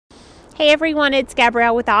Hey everyone, it's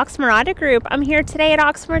Gabrielle with the Oxmoor Auto Group. I'm here today at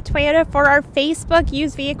Oxmoor Toyota for our Facebook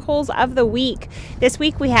Used Vehicles of the Week. This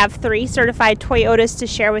week we have 3 certified Toyotas to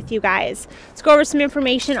share with you guys. Let's go over some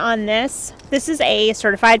information on this. This is a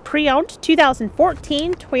certified pre-owned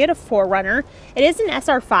 2014 Toyota 4Runner. It is an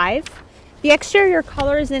SR5. The exterior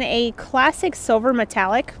color is in a classic silver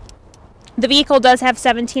metallic. The vehicle does have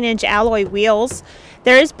 17-inch alloy wheels.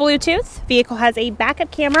 There is Bluetooth. Vehicle has a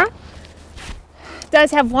backup camera.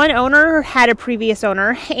 Does have one owner, or had a previous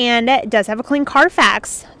owner, and it does have a clean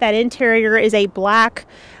Carfax. That interior is a black.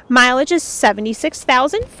 Mileage is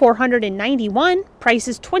 76,491. Price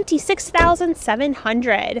is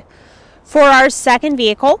 $26,700. For our second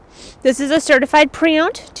vehicle, this is a certified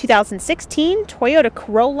pre-owned 2016 Toyota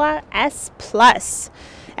Corolla S Plus.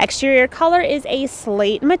 Exterior color is a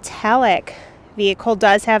slate metallic. Vehicle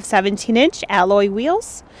does have 17-inch alloy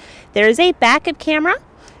wheels. There is a backup camera.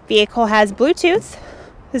 Vehicle has Bluetooth.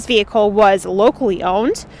 This vehicle was locally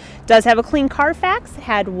owned. Does have a clean Carfax.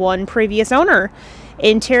 Had one previous owner.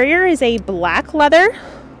 Interior is a black leather.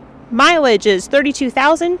 Mileage is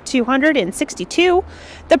 32,262.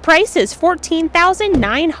 The price is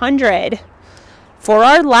 $14,900. For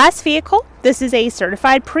our last vehicle, this is a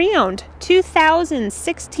certified pre-owned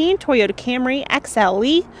 2016 Toyota Camry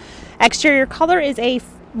XLE. Exterior color is a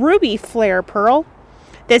ruby flare pearl.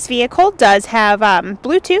 This vehicle does have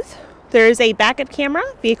Bluetooth. There is a backup camera.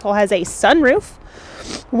 Vehicle has a sunroof.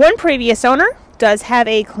 One previous owner. Does have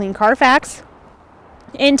a clean Carfax.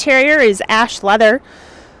 Interior is ash leather.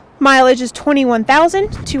 Mileage is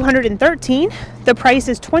 21,213. The price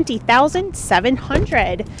is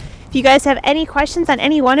 $20,700. If you guys have any questions on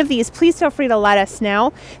any one of these, please feel free to let us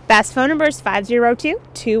know. Best phone number is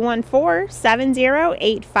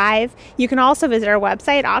 502-214-7085. You can also visit our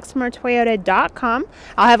website, oxmoortoyota.com.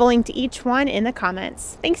 I'll have a link to each one in the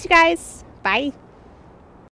comments. Thanks, you guys. Bye.